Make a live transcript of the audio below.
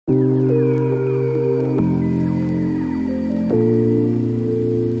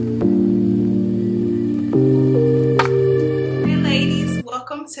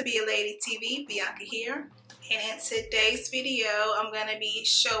video, I'm going to be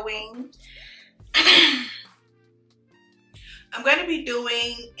showing, I'm going to be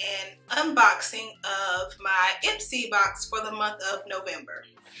doing an unboxing of my IPSY box for the month of November.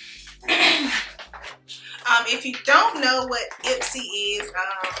 If you don't know what IPSY is,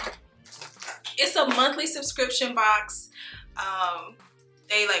 it's a monthly subscription box.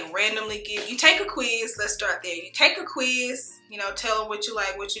 They like randomly give you, take a quiz. Let's start there. You take a quiz, you know, tell them what you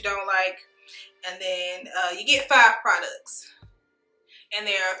like, what you don't like, and then you get 5 products. And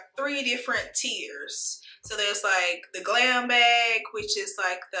there are 3 different tiers. So there's like the GLAM bag, which is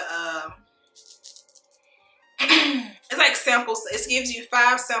like the it's like samples. It gives you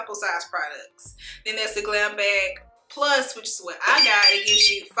 5 sample size products. Then there's the GLAM bag plus, which is what I got. It gives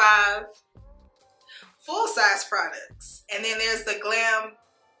you 5 full size products. And then there's the GLAM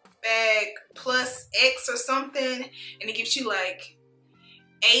bag plus X or something, and it gives you like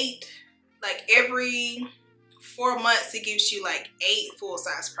 8, like every 4 months it gives you like 8 full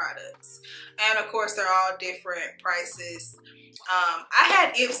size products. And of course they're all different prices. I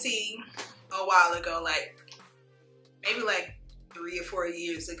had IPSY a while ago, like maybe like 3 or 4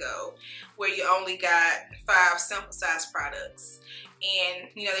 years ago, where you only got 5 sample size products. And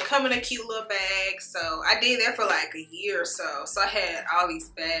you know, they come in a cute little bag. So I did that for like a year or so. So I had all these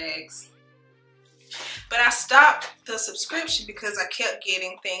bags. But I stopped the subscription because I kept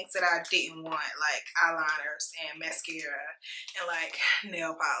getting things that I didn't want, like eyeliners and mascara and like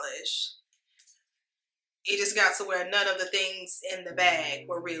nail polish. It just got to where none of the things in the bag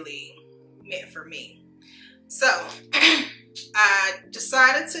were really meant for me. So I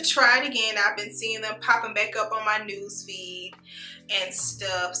decided to try it again. I've been seeing them popping back up on my news feed and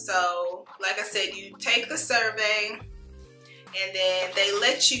stuff. So like I said, you take the survey and then they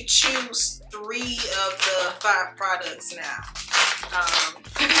let you choose 3 of the 5 products now.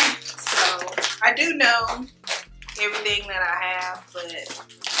 So I do know everything that I have, but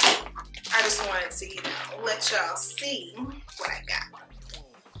I just wanted to, you know, let y'all see what I got.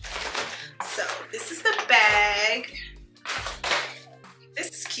 So this is the bag. This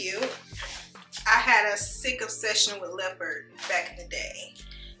is cute. I had a sick obsession with leopard back in the day.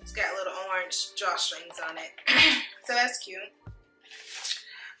 It's got little orange drawstrings on it. So that's cute.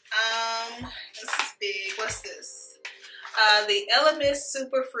 This is big. What's this? The Element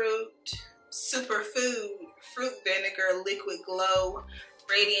Superfood Fruit Vinegar Liquid Glow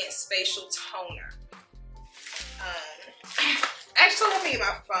Radiant Spatial Toner. Actually, let me get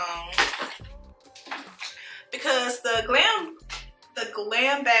my phone, because the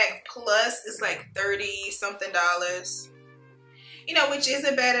GLAM bag plus is like $30 something, you know, which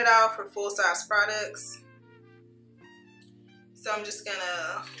isn't bad at all for full size products. So I'm just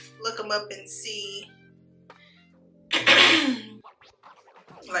gonna look them up and see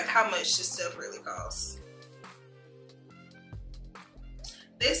like how much this stuff really costs.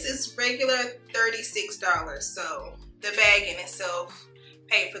 This is regular $36, so the bag in itself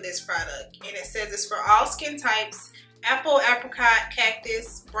paid for this product. And it says it's for all skin types. Apple, apricot,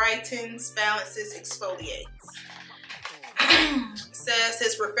 cactus, brightens, balances, exfoliates. It says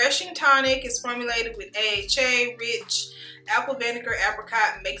his refreshing tonic is formulated with AHA, rich apple vinegar,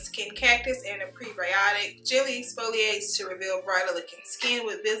 apricot, Mexican cactus, and a prebiotic. Gently exfoliates to reveal brighter looking skin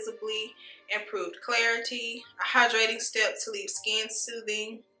with visibly improved clarity. A hydrating step to leave skin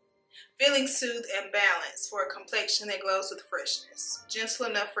soothing, feeling soothed and balanced for a complexion that glows with freshness. Gentle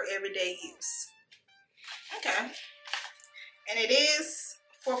enough for everyday use. Okay. And it is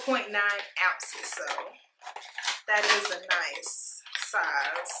 4.9 ounces, so that is a nice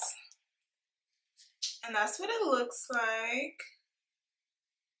size. And that's what it looks like.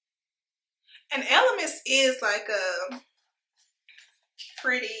 And Elements is like a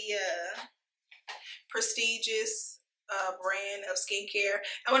pretty prestigious brand of skincare.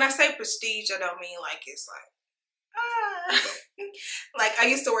 And when I say prestige, I don't mean like it's like, like I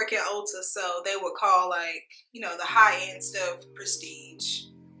used to work at Ulta, so they would call like, you know, the high-end stuff prestige.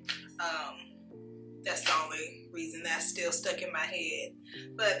 That's the only reason that's still stuck in my head.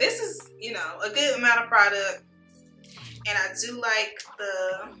 But this is, you know, a good amount of product. And I do like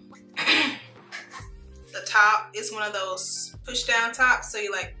the top. It's one of those push down tops. So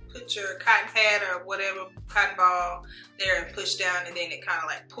you like put your cotton pad or whatever, cotton ball there and push down, and then it kind of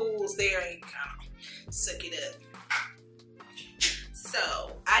like pulls there and you kind of suck it up.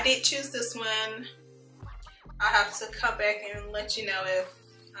 So I did choose this one. I'll have to come back and let you know if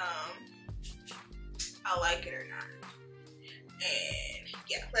I like it or not. And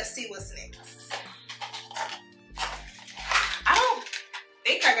yeah, let's see what's next. I don't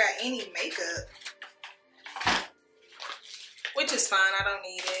think I got any makeup, which is fine. I don't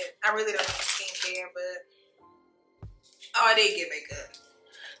need it. I really don't need skincare, but Oh, I did get makeup.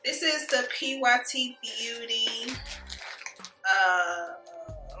 This is the PYT Beauty.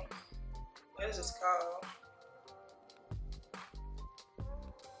 What is this called?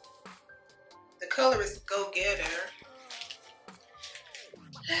 The color is Go Getter.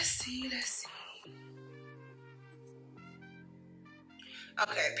 Let's see.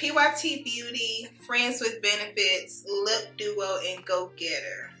 Okay, PYT Beauty, Friends with Benefits, Lip Duo, and Go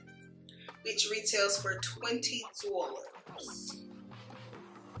Getter, which retails for $20.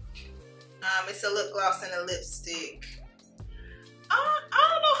 It's a lip gloss and a lipstick. I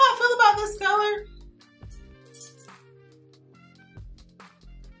don't know how I feel about this color.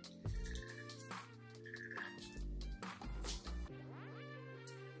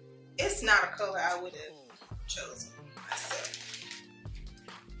 It's not a color I would have chosen myself.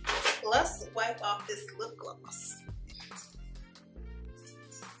 Let's wipe off this lip gloss.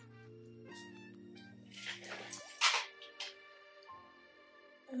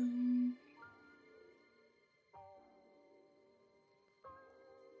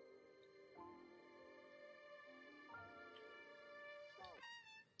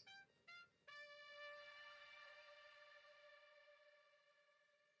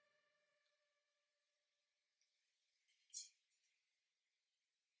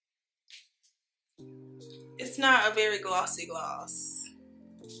 It's not a very glossy gloss,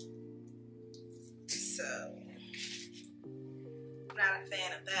 so I'm not a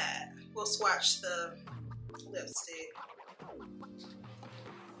fan of that. We'll swatch the lipstick.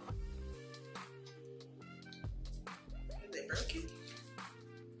 Is it broken?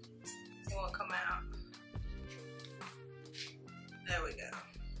 It won't come out. There we go.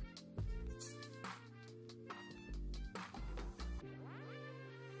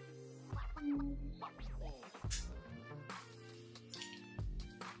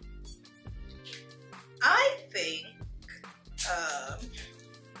 I think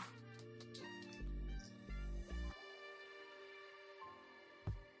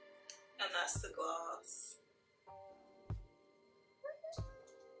and that's the gloss.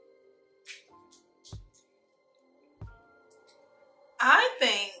 I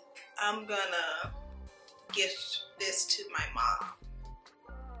think I'm gonna gift this to my mom.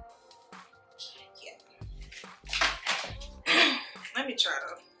 Yeah. Let me try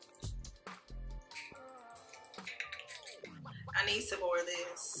to. I need some more of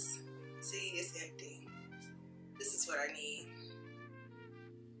this. See, it's empty. This is what I need.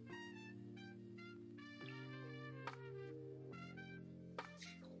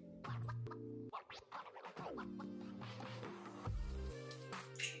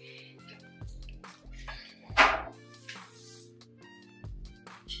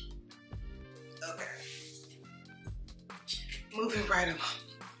 Okay. Moving right along.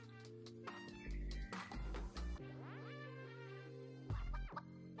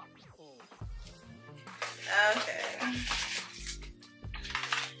 Okay.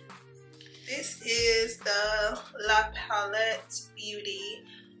 This is the La Palette Beauty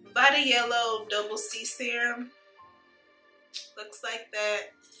Vita Yellow Double C Serum. Looks like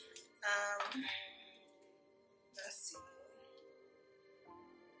that. Let's see.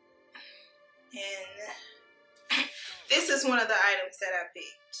 And this is one of the items that I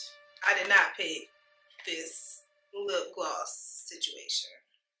picked. I did not pick this lip gloss situation.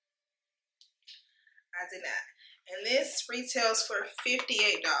 I did not. And this retails for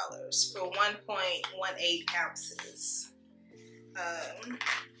 $58 for 1.18 ounces.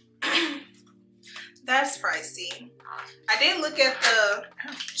 That's pricey. I did look at the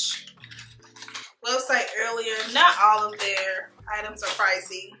website earlier. Not all of their items are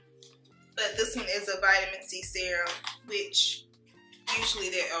pricey, but this one is a vitamin C serum, which usually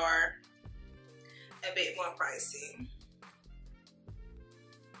they are a bit more pricey.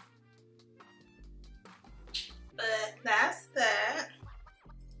 But that's that.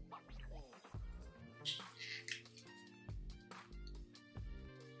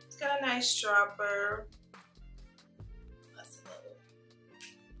 It's got a nice dropper.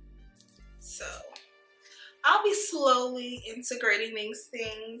 So I'll be slowly integrating these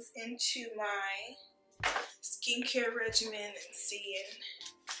things into my skincare regimen and seeing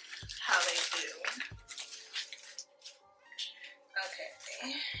how they do. Okay.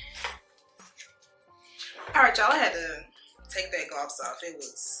 Alright, y'all, I had to take that gloss off. It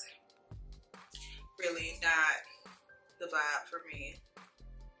was really not the vibe for me.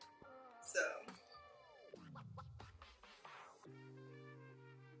 So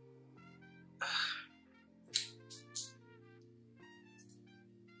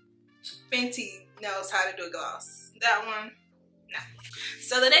Fenty knows how to do a gloss. That one, no.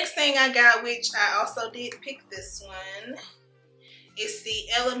 So the next thing I got, which I also did pick this one, is the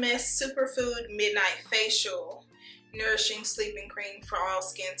LMS Superfood Midnight Facial Nourishing Sleeping Cream for all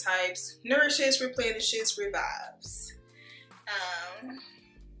skin types. Nourishes, replenishes, revives.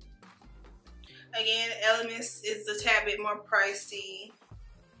 Again, LMS is a tad bit more pricey.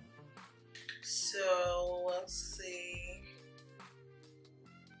 So let's see.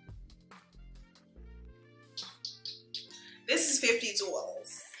 This is $50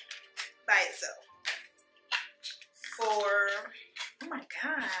 by itself. Oh my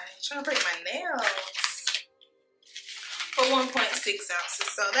god, trying to break my nails. For 1.6 ounces.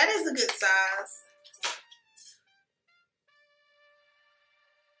 So that is a good size.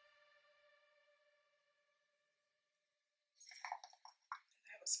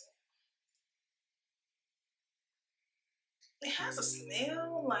 It has a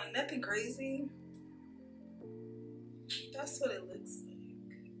smell, like nothing crazy. That's what it looks like.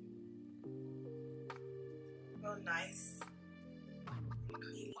 Real nice,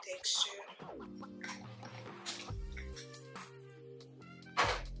 creamy texture.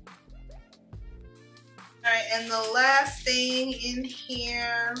 Alright, and the last thing in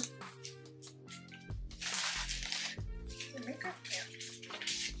here. Makeup? Yeah.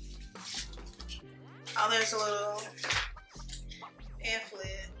 Oh, there's a little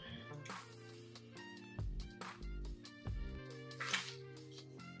pamphlet.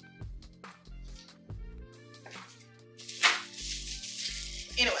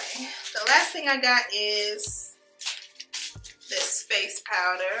 Anyway, the last thing I got is this face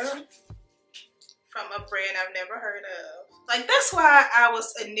powder from a brand I've never heard of. Like, that's why I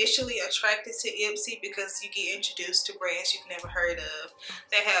was initially attracted to IPSY, because you get introduced to brands you've never heard of.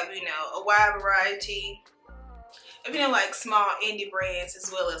 They have, you know, a wide variety of, you know, like small indie brands,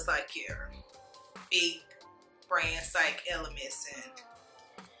 as well as like your big brands like LMS and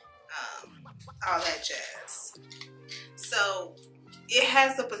all that jazz. So it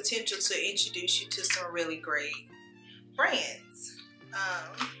has the potential to introduce you to some really great brands.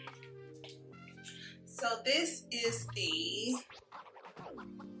 So this is the,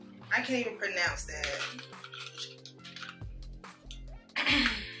 I can't even pronounce that.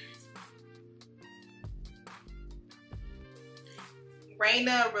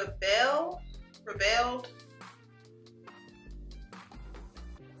 Reina Rebelled.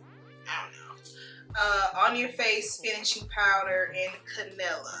 I don't know. On your face finishing powder in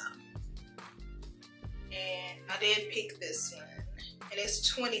Canela. And I did pick this one. And it's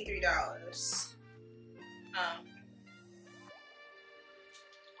 $23.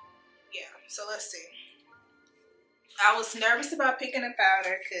 Yeah, so let's see. I was nervous about picking a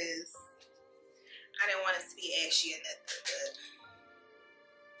powder because I didn't want it to be ashy or nothing, but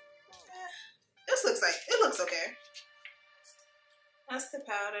this looks like, it looks okay. That's the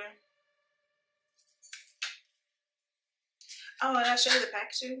powder. Oh, and I show you the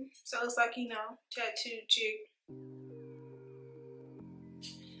packaging. So it's like, you know, tattooed chick.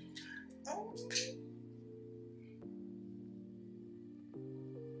 Oh.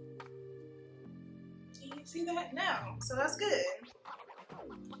 You see that now? So that's good.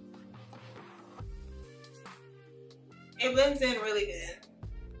 It blends in really good.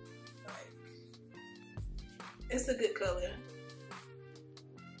 Like, it's a good color.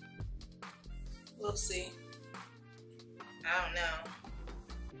 We'll see. I don't know.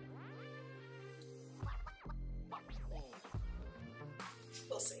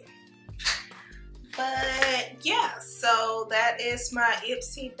 We'll see. But yeah, so that is my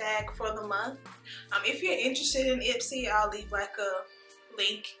IPSY bag for the month. If you're interested in IPSY, I'll leave like a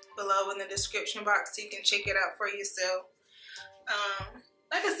link below in the description box so you can check it out for yourself.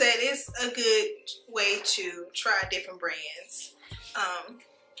 Like I said, it's a good way to try different brands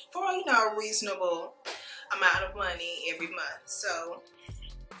for, you know, a reasonable amount of money every month. So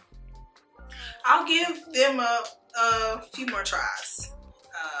I'll give them a few more tries.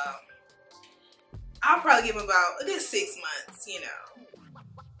 I'll probably give them about a good 6 months, you know.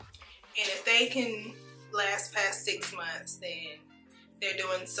 And if they can last past 6 months, then they're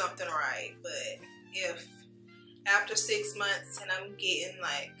doing something right. But if after 6 months and I'm getting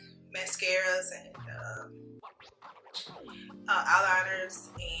like mascaras and eyeliners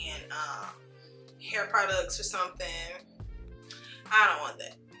and hair products or something, I don't want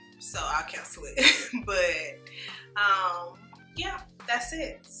that. So I'll cancel it. But yeah, that's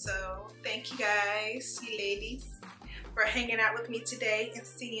it. So thank you guys, you ladies, for hanging out with me today and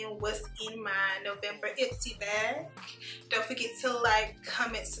seeing what's in my November IPSY bag. Don't forget to like,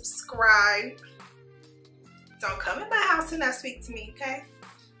 comment, subscribe. Don't come in my house and not speak to me, okay?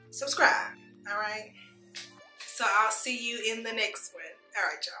 Subscribe, all right? So I'll see you in the next one. All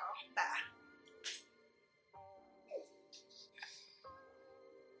right, y'all. Bye.